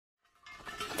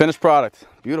Finished product.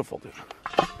 Beautiful, dude.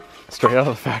 Straight out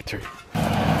of the factory.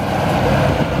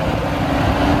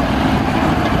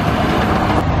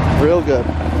 Real good.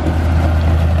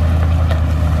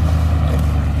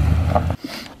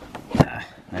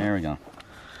 There we go.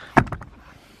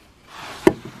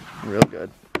 Real good.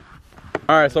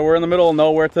 All right, so we're in the middle of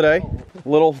nowhere today.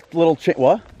 Little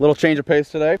change of pace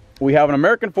today. We have an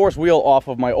American Force wheel off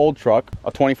of my old truck,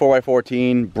 a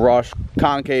 24x14 brush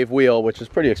concave wheel, which is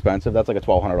pretty expensive. That's like a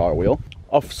 $1,200 wheel.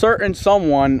 A certain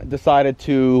someone decided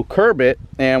to curb it,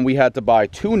 and we had to buy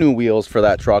 2 new wheels for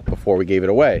that truck before we gave it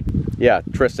away. Yeah,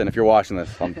 Tristan, if you're watching this,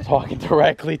 I'm talking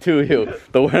directly to you.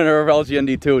 The winner of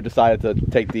LGND2 decided to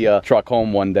take the truck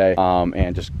home one day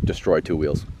and just destroy 2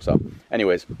 wheels. So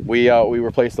anyways, we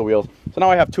replaced the wheels. So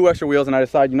now I have 2 extra wheels, and I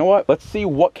decided, you know what? Let's see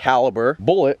what caliber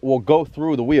bullet will go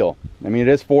through the wheel. I mean, it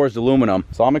is forged aluminum,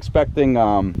 so I'm expecting,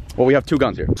 well, we have 2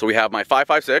 guns here. So we have my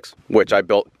 5.56, which I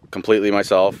built completely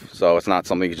myself, so it's not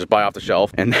something you just buy off the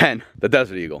shelf, and then the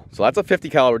Desert Eagle. So that's a 50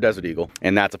 caliber Desert Eagle,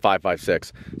 and that's a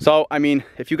 5.56. So I mean,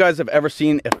 if you guys have ever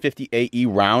seen a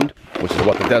 58E round, which is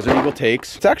what the Desert Eagle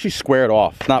takes, it's actually squared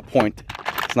off. It's not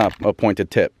a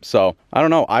pointed tip. So I don't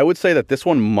know, I would say that this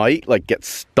one might like get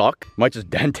stuck, might just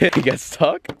dent it and get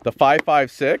stuck. The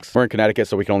 5.56, we're in Connecticut,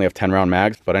 so we can only have 10 round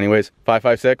mags, but anyways,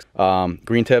 5.56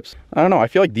 green tips. I don't know, I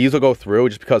feel like these will go through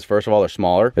just because first of all they're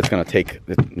smaller. It's gonna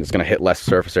hit less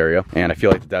surface area, and I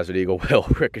feel like the Desert Eagle will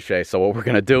ricochet. So what we're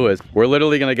gonna do is we're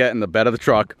literally gonna get in the bed of the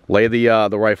truck, lay the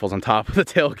rifles on top of the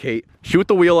tailgate, shoot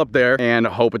the wheel up there, and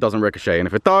hope it doesn't ricochet. And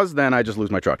if it does, then I just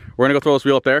lose my truck. We're gonna go throw this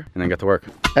wheel up there and then get to work.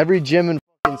 Every gym in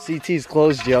CT's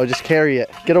closed, Joe. Just carry it.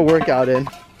 Get a workout in.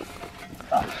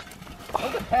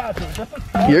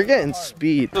 You're getting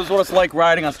speed. This is what it's like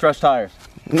riding on stretched tires.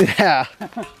 Yeah.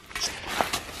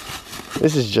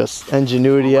 This is just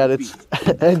ingenuity at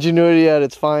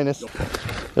its finest.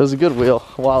 It was a good wheel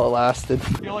while it lasted. I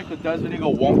feel like the Desert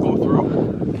Eagle won't go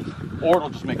through, or it'll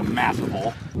just make a massive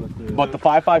hole. But the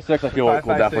 5.56 I feel like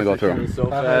will definitely go through. So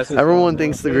fast. Everyone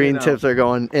thinks the green tips are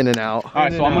going in and out. All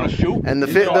right, so I'm gonna shoot. And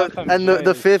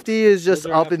the 50 is just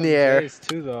up in the air.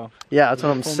 Yeah, that's what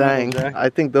I'm saying. I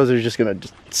think those are just gonna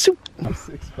just soup.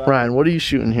 Ryan, what are you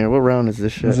shooting here? What round is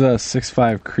this shit? This is a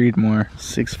 6.5 Creedmoor.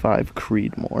 6.5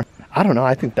 Creedmoar. I don't know.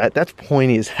 I think that's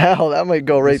pointy as hell. That might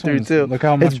go right through too. Look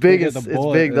how much it's big. bigger It's the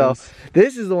bullet big though. is.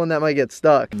 This is the one that might get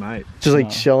stuck. Might. Just like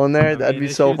chilling there. That'd be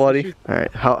so funny. All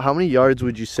right. How many yards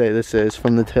would you say this is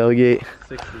from the tailgate?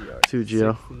 60 yards. To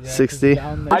Gio. 60.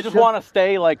 I just want to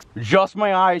stay like just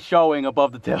my eyes showing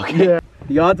above the tailgate. Yeah.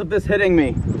 The odds of this hitting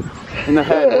me in the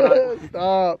head.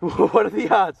 Stop. What are the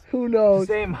odds? Who knows?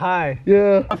 Same high.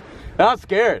 Yeah. I'm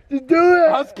scared. Just do it.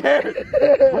 I'm scared.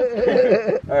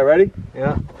 All right, ready?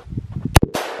 Yeah.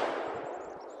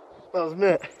 That was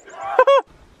Mitt.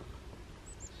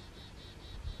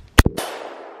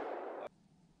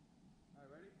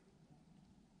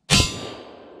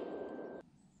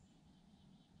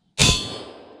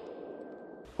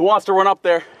 Who wants to run up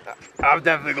there? I'm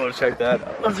definitely going to check that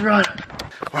out. Let's run.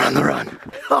 We're on the run.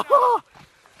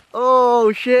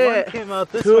 Oh shit. One came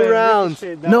out this 2 way, rounds.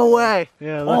 No way.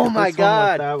 Yeah, oh my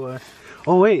god. That way.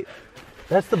 Oh wait.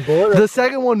 That's the bullet. The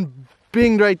second one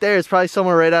binged right there. It's probably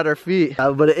somewhere right at our feet.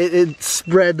 But it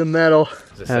spread the metal.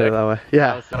 Is this Headed sick? that way.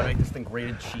 Yeah. Gotta make this thing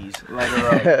grated cheese.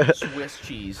 Like Swiss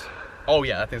cheese. Oh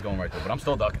yeah, that thing's going right through, but I'm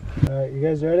still ducking. Alright, you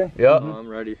guys ready? Yeah. I'm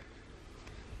ready.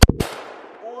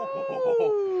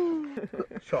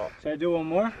 Shot. Should I do one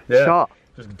more? Yeah. Shot.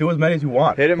 Just do as many as you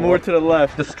want. Hit it more to the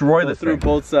left. Destroy this through thing.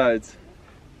 both sides.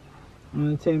 I'm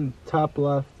gonna take top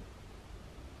left.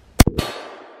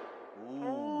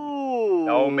 Ooh.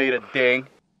 Oh, made a ding.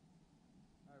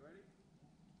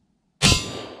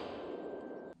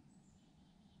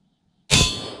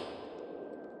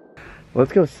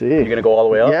 Let's go see. You're gonna go all the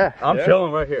way up? Yeah. I'm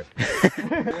chilling right here.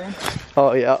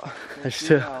 Oh yeah. There's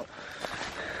 2.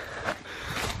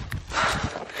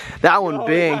 That one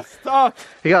binged. Stuck.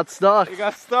 He got stuck. It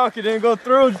got stuck. It didn't go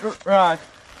through. Right.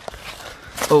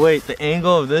 Oh wait, the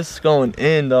angle of this is going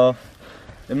in though.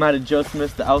 It might have just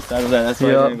missed the outside of that. That's why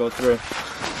it didn't go through.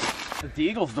 The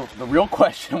Eagle's the real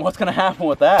question. What's gonna happen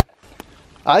with that?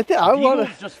 I think I The want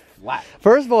Eagle's to. just flat.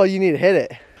 First of all, you need to hit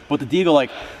it. But the Deagle,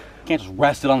 like, can't just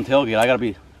rest it on the tailgate. I gotta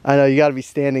be. I know you got to be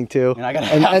standing too. And I gotta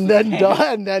and then duck.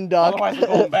 And then duck. Otherwise, we're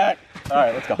going back. All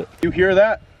right, let's go. You hear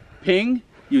that ping?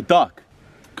 You duck,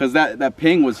 cause that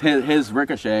ping was his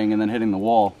ricocheting and then hitting the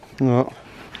wall. Oh,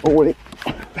 wait.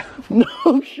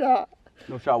 No shot.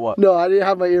 No shot. What? No, I didn't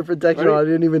have my ear protection on. I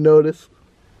didn't even notice.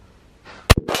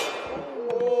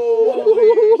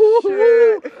 Holy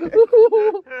shit!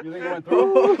 You think it went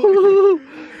through?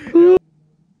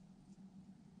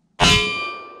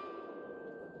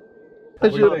 I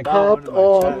should have popped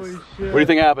off. What do you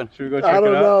think happened? Should we go check it out? I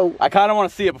don't know. I kind of want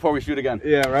to see it before we shoot again.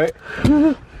 Yeah, right?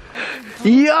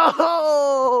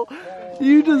 Yo!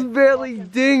 You just barely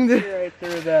dinged it. Right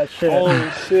through that shit. Holy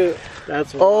shit.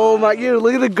 That's wild. Oh my god,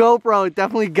 look at the GoPro. It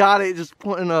definitely got it, just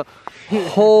putting a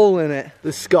hole in it.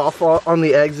 The scuff on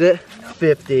the exit,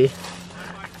 50.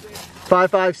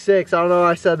 5.56, I don't know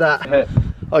why I said that.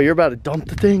 Oh, you're about to dump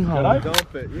the thing? Did I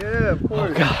dump it? Yeah, of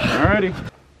course. Oh, God. Alrighty.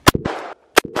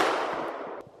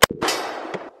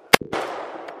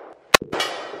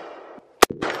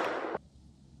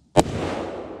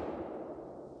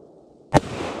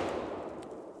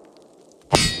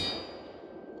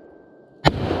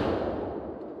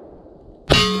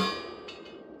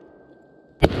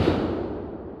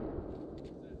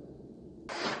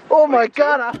 Oh my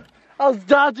god, I was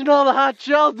dodging all the hot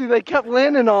shells, dude. They kept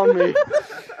landing on me.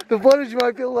 The footage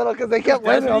might be a little because they kept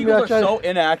landing on me. Eagles are so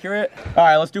inaccurate. All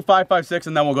right, let's do 5.56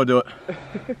 and then we'll go do it.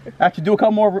 Actually, do a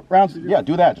couple more rounds. Yeah,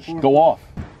 do that. Just go off.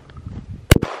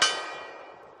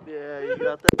 Yeah, you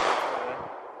got that.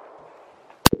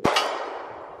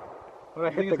 When I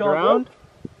hit the ground?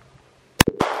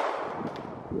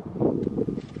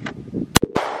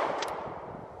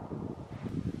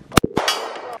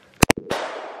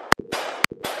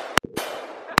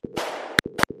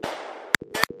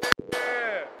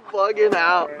 Bugging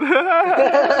out.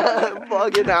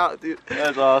 Bugging out, dude.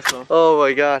 That's awesome. Oh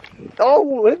my god. Oh,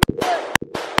 where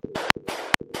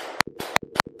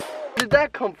did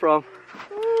that come from?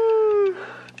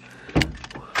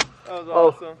 That was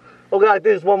awesome. Oh god,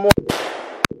 there's one more.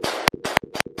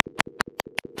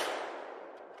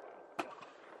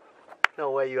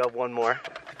 No way you have one more.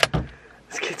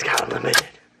 This kid's got unlimited.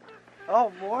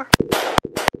 Oh, more?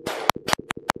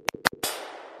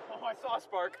 Oh, I saw a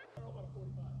spark.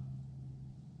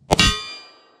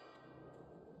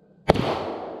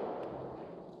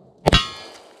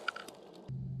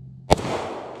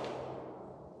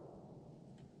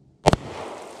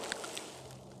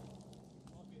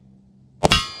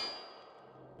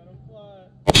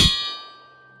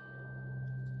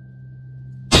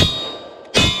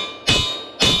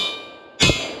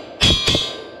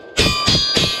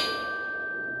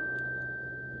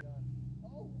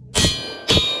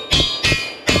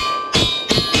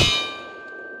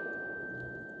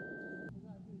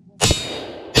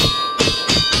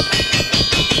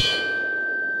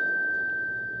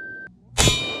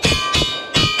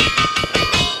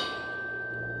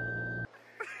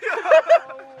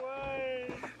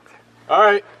 All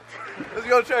right. Let's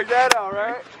go check that out,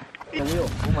 right?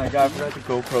 Oh my god, I forgot the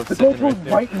GoPro. The GoPro's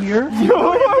right here?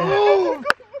 Yo!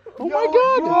 Oh my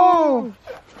god! Yo!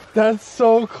 That's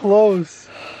so close.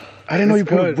 I didn't know you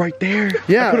put it right there.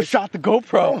 Yeah. I could have shot the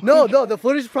GoPro. No, the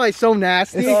footage is probably so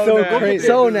nasty. It's so crazy.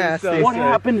 So nasty. What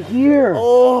happened here?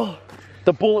 Oh.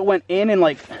 The bullet went in and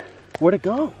like, where'd it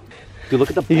go? Dude, look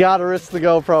at the. You gotta risk the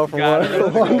GoPro for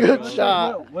one good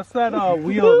shot. What's that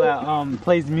wheel that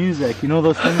plays music? You know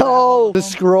those things? Oh, the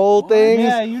scroll things.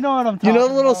 Yeah, you know what I'm talking You know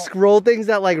the little about. scroll things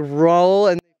that like roll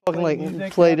and fucking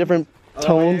like play different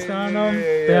tones? On them.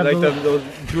 Yeah, like those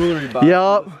jewelry boxes.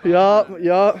 Yup.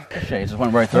 Shit, it just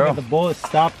went right Look through. at the bullet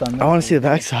stopped on I that. want to see the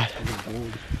backside.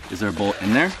 Is there a bullet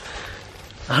in there?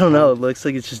 I don't know. It looks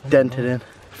like it's just dented in.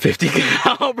 50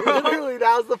 cal, bro. Literally,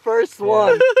 that was the first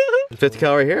one. 50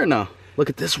 cal right here? No. Look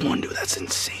at this one, dude. That's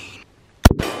insane.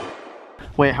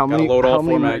 Wait, how many? load all how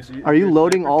four many? mags. Are you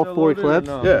loading all 4 clips?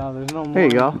 No. Yeah. No, there's no more. There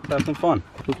you go. Have some fun.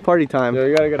 It's party time. Yeah,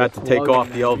 you gotta get I had to take off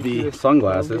the LV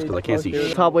sunglasses because I can't see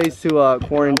shit. Top ways to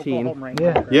quarantine.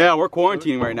 Yeah. Yeah, we're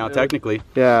quarantining right now, technically.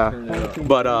 Yeah.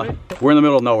 But we're in the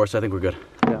middle of nowhere, so I think we're good.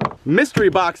 Yeah. Mystery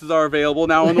boxes are available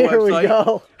now on the Here we website.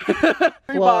 go.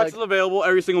 Mystery box is available.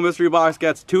 Every single mystery box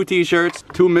gets 2 t-shirts,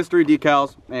 2 mystery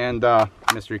decals, and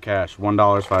mystery cash. $1,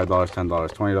 $5, $10, $20,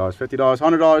 $50,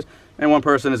 $100, and one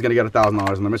person is gonna get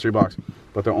 $1,000 in the mystery box.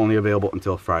 But they're only available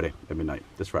until Friday at midnight.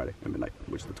 This Friday at midnight,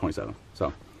 which is the 27th.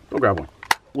 So go grab one.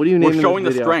 What do you name We're showing the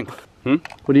video? strength.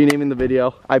 What do you name in the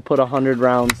video? I put 100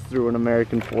 rounds through an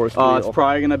American Force wheel. It's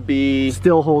probably gonna be.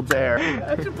 Still holds air.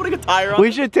 Actually, putting a tire on.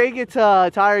 We should take it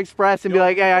to Tire Express and be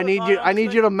like, hey, I need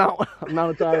you to mount a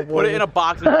tire for Put it me. in a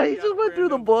box. He just went through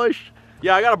the bush.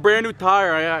 Yeah, I got a brand new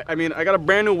tire. I mean, I got a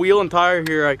brand new wheel and tire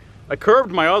here. I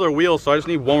curved my other wheel, so I just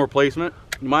need one replacement.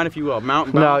 You mind if you mount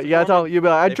and No, balance you it gotta for me? tell you be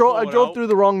like, I drove through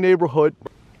the wrong neighborhood.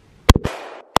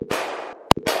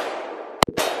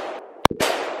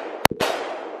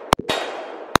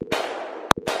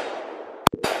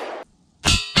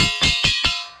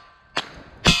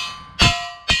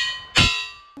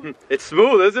 It's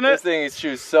smooth, isn't This it? thing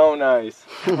shoots so nice.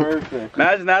 Perfect.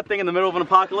 Imagine that thing in the middle of an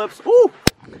apocalypse. Ooh!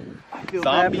 feel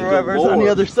bad for whoever's on the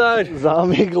other side.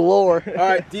 Zombie galore. All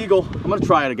right, Deagle. I'm gonna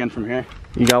try it again from here.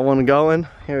 You got one going?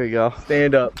 Here we go.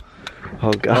 Stand up.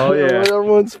 Oh God. Oh yeah.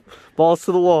 Everyone's balls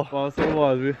to the wall. Balls to the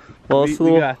wall, dude. Balls to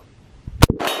the wall.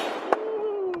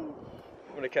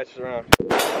 I'm gonna catch it around.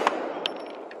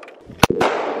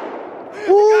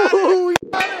 Ooh, we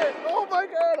got it! Oh my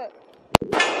God!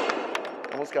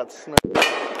 Almost got sniped.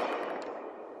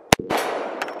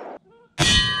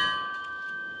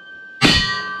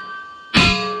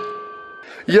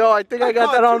 Yo, I think I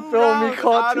got that on film. He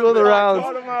caught 2 of the rounds.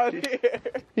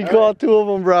 He caught 2 of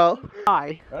them, bro.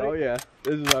 Hi. Oh yeah,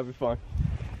 this is gonna be fun.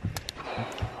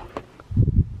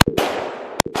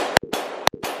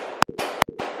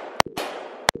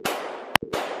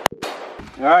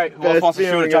 All right, who else wants to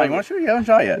shoot a shot? You want to shoot? You haven't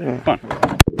shot yet. Come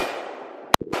on.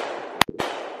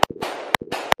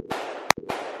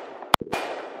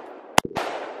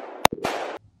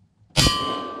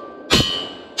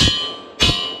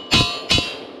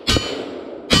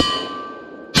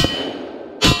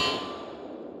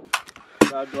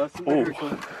 God bless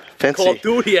America. Fancy. Call of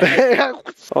Duty.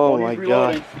 Oh my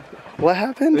God. What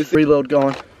happened? Reload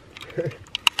going.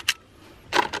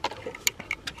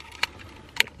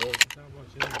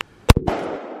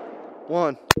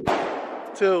 One,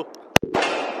 2,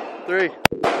 3,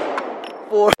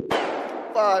 4,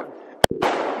 5.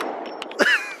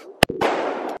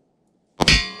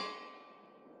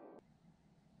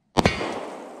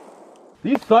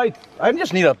 These sights, I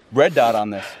just need a red dot on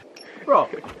this. Bro,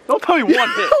 don't tell me one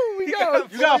hit. You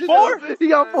got 4? You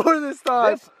got 4 this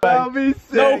time. That'll be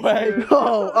sick. No way.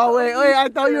 Oh wait, I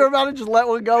thought you were about to just let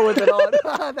one go with it on.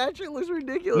 That shit looks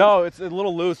ridiculous. No, it's a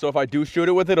little loose, so if I do shoot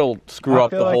it with it, it'll screw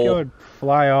up the I feel like whole. it would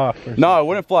fly off. Or No, it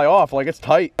wouldn't fly off. Like, it's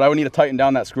tight. But I would need to tighten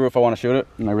down that screw if I want to shoot it,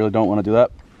 and I really don't want to do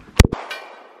that.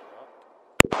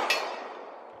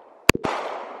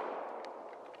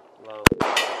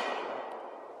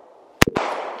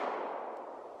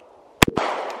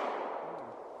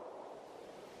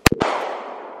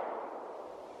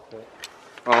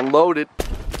 Unloaded.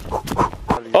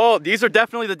 Oh, these are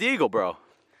definitely the Deagle, bro.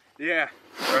 Yeah,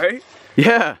 right?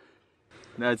 Yeah.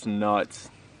 That's nuts.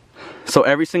 So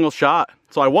every single shot.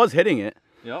 So I was hitting it.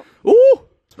 Yep. Ooh.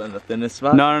 It's been the thinnest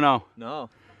spot. No. No.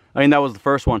 I mean, that was the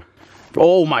first one.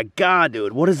 Oh my God,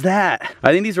 dude. What is that?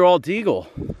 I think these are all Deagle.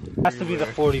 has to be the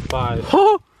 45,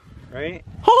 Oh, right?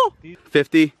 oh.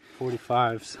 50.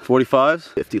 45s. 45s.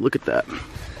 50. Look at that.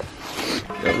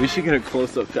 Yeah, we should get a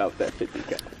close-up shot with that 50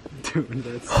 guy. Dude,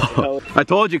 that's I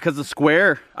told you, because the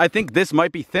square, I think this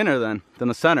might be thinner than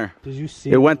the center. Did you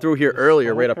see It went through here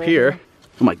earlier, right up here.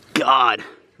 Oh my God.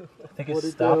 I think it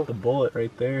stopped the bullet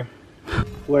right there.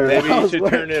 Where Maybe you should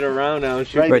turn it around now and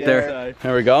shoot Right there.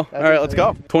 There we go. All right, let's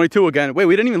go. 22 again. Wait,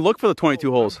 we didn't even look for the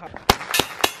 22 holes.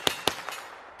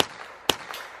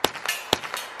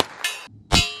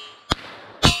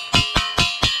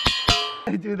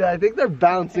 Dude, I think they're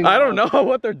bouncing. I don't know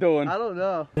what they're doing. I don't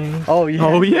know. Oh yeah.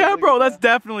 Oh yeah, bro, that's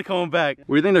definitely coming back.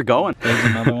 Where do you think they're going? There's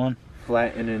another one.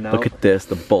 Flat in and out. Look at this,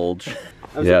 the bulge.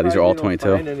 Yeah, these are all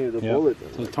 22.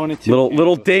 So 22.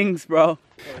 Little dings, bro.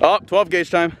 Oh, 12 gauge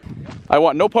time. I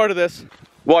want no part of this.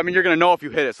 Well, I mean, you're gonna know if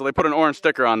you hit it. So they put an orange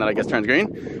sticker on that I guess turns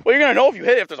green. Well, you're gonna know if you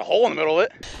hit it if there's a hole in the middle of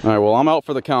it. All right, well, I'm out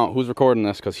for the count. Who's recording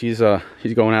this? Because he's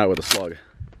going at it with a slug.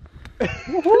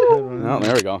 Oh,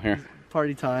 there we go. Here.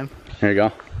 Party time. Here you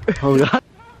go. Oh God.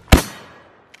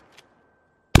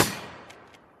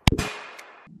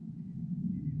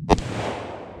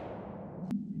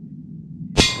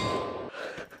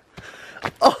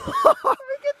 Oh,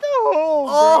 look at the hole,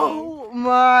 oh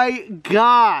my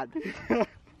God.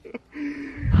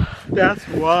 That's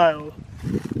wild.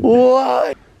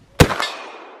 What?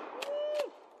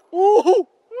 Ooh.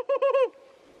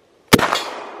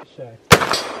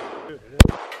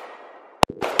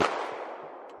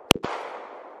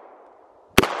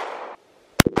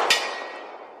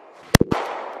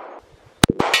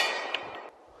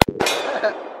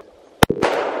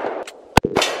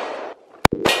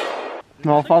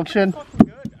 Malfunction?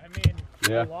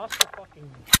 Yeah. I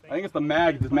think it's the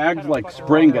mag. The mag's like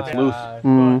spring gets loose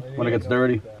when it gets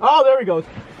dirty. Oh, there he goes.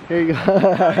 Here you go.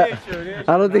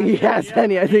 I don't think he has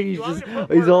any. I think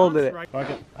he's holding it.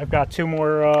 I've got 2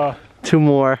 more. 2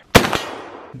 more.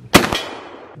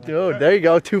 Dude, there you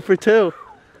go. 2 for 2.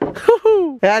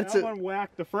 That's it.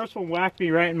 The first one whacked me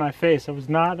right in my face. I was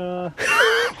not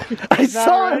I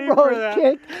saw it, bro.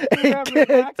 It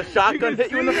kicked. The shotgun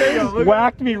hit you in the face.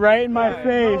 Whacked me right in my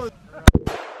face.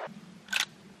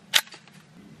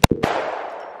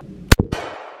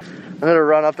 I'm gonna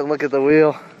run up and look at the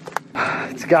wheel.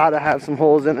 It's gotta have some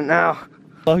holes in it now.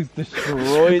 Slugs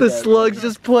destroyed the slugs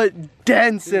just put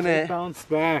dents in it. Bounce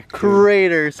back. Dude.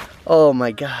 Craters. Oh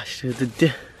my gosh, dude.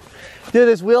 Dude,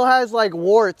 this wheel has like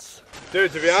warts.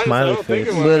 Dude, to be honest, Smiley I don't think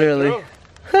it was. literally.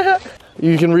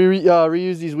 You can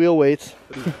reuse these wheel weights.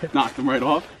 Knocked them right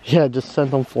off. Yeah, just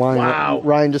sent them flying. Wow.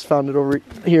 Ryan just found it over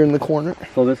here in the corner.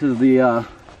 So this is the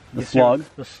slug.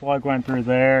 The slug went through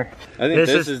there. I think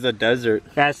this is the desert.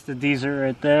 That's the desert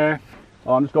right there.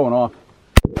 Oh, I'm just going off.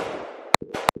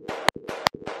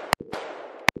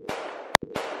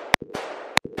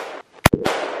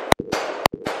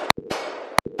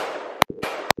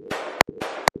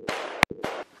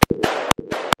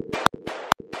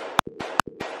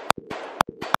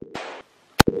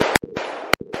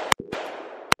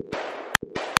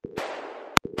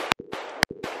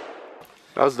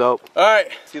 That was dope. All right,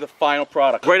 see the final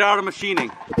product. Right out of machining.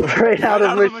 Right out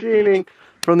of machining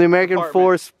from the American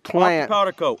Force plant.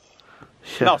 Powder coat.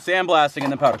 Yeah. No, sandblasting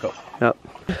and then powder coat. Yep.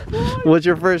 What's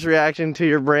your first reaction to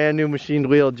your brand new machined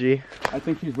wheel, G? I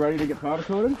think she's ready to get powder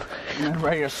coated and then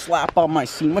ready to slap on my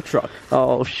SEMA truck.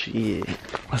 Oh shit.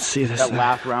 Let's see this. That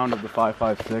last round of the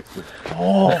 5.56.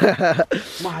 Oh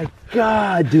my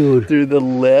God, dude. Through the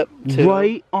lip, too.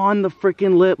 Right on the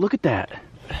freaking lip. Look at that.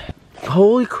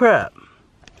 Holy crap.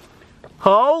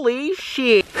 Holy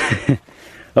shit.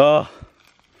 Oh,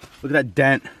 look at that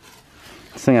dent.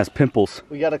 This thing has pimples.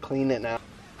 We gotta clean it now.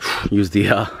 Use the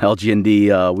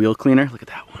LG&D wheel cleaner. Look at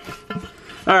that one.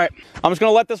 All right, I'm just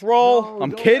gonna let this roll. No,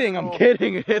 I'm kidding.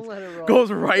 It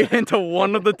goes right into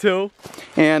one of the two,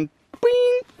 and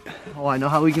bing. Oh, I know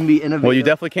how we can be innovative. Well, you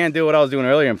definitely can't do what I was doing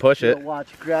earlier and push it. Watch,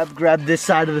 grab this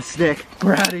side of the stick.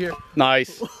 We're out of here.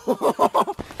 Nice.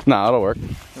 Nah, that'll work.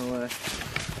 No way.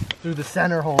 Through the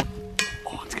center hole.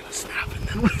 Oh, it's gonna snap and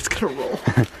then it's gonna roll.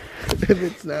 If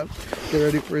it snaps, get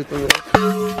ready for it to roll.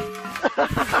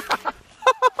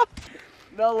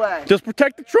 No way. Just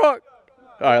protect the truck.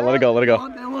 All right, let it go, let it go.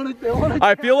 They want it.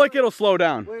 I feel like it'll slow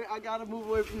down. Wait, I gotta move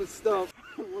away from the stump.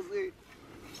 We'll see.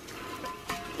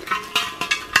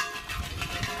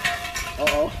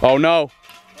 Uh-oh. Oh no.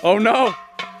 Oh no.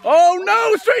 Oh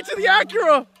no, straight to the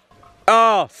Acura.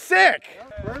 Oh, sick.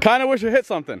 Kind of wish it hit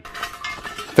something.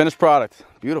 Finished product.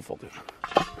 Beautiful, dude.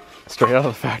 Straight out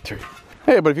of the factory.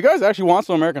 Hey, but if you guys actually want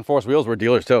some American Force wheels, we're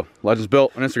dealers too. Legends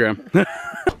Built on Instagram.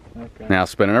 Okay. Now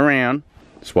spin it around.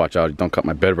 Just watch out, don't cut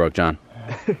my bed rope, John.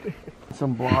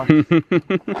 Some blocks.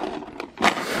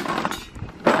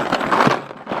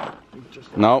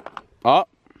 Nope. Oh.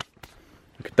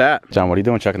 Look at that. John, what are you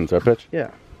doing? Checking the thread pitch?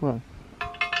 Yeah. Well.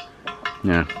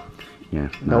 Yeah. Yeah.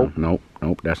 No, nope.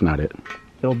 That's not it.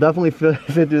 It'll definitely fit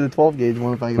through the 12 gauge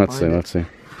one if I can find it. Let's see.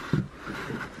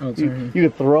 Oh, it's You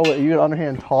could throw it, you could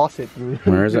underhand toss it through.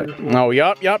 Where is it? Oh,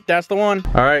 yup, that's the one.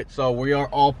 All right, so we are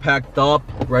all packed up,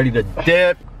 ready to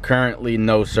dip. Currently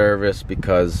no service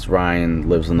because Ryan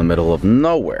lives in the middle of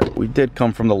nowhere. We did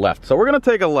come from the left, so we're gonna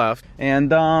take a left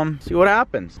and see what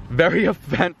happens. Very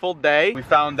eventful day. We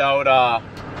found out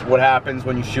what happens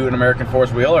when you shoot an American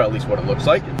Force wheel, or at least what it looks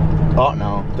like. Oh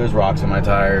no, there's rocks in my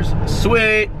tires.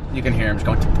 Sweet, you can hear him just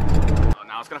going. Oh,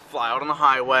 now it's gonna fly out on the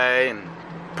highway and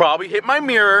probably hit my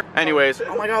mirror. Anyways,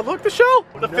 oh my God, look, the shell.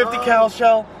 The 50 cal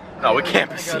shell. No, we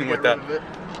can't be seen with that.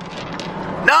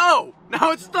 No!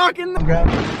 Now it's stuck in the... Grab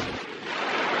it.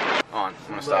 On, I'm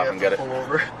gonna stop and get it.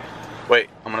 Wait,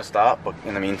 I'm gonna stop, but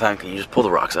in the meantime, can you just pull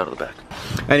the rocks out of the back?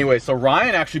 Anyway, so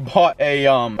Ryan actually bought a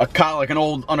car, like an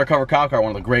old undercover cop car,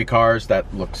 one of the gray cars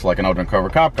that looks like an undercover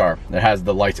cop car. That has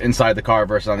the lights inside the car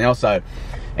versus on the outside.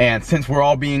 And since we're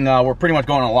all being, we're pretty much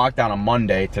going on lockdown on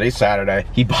Monday, today's Saturday,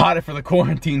 he bought it for the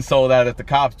quarantine so that if the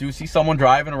cops do see someone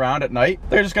driving around at night,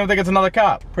 they're just gonna think it's another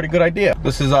cop. Pretty good idea.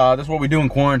 This is what we do in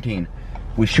quarantine.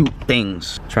 We shoot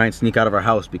things. Try and sneak out of our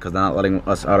house because they're not letting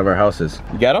us out of our houses.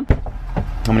 You get them?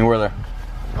 How many were there?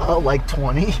 Like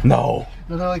 20. No.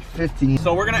 No, they're like 15.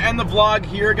 So we're gonna end the vlog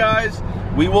here, guys.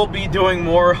 We will be doing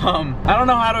more, I don't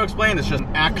know how to explain this, just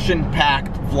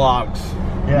action-packed vlogs.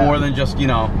 Yeah. More than just, you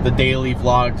know, the daily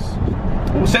vlogs.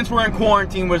 Since we're in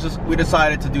quarantine, we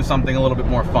decided to do something a little bit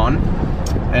more fun.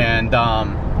 And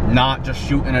not just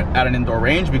shooting at an indoor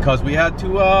range because we had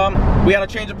to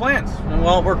change of plans.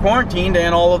 Well, we're quarantined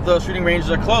and all of the shooting ranges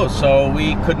are closed, so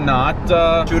we could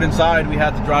not shoot inside. We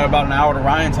had to drive about an hour to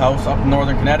Ryan's house up in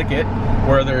northern Connecticut,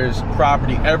 where there's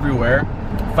property everywhere.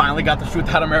 Finally got to shoot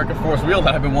that American Force wheel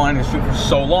that I've been wanting to shoot for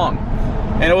so long.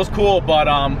 And it was cool, but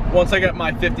once I get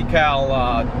my 50 cal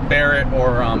Barrett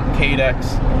or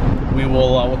Cadex,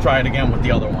 we'll try it again with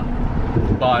the other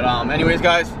one. But anyways,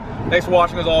 guys, thanks for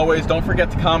watching as always. Don't forget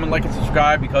to comment, like, and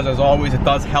subscribe because as always, it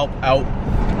does help out.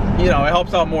 You know, it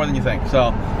helps out more than you think.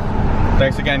 So,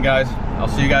 thanks again, guys. I'll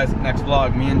see you guys next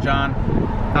vlog. Me and John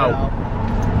out.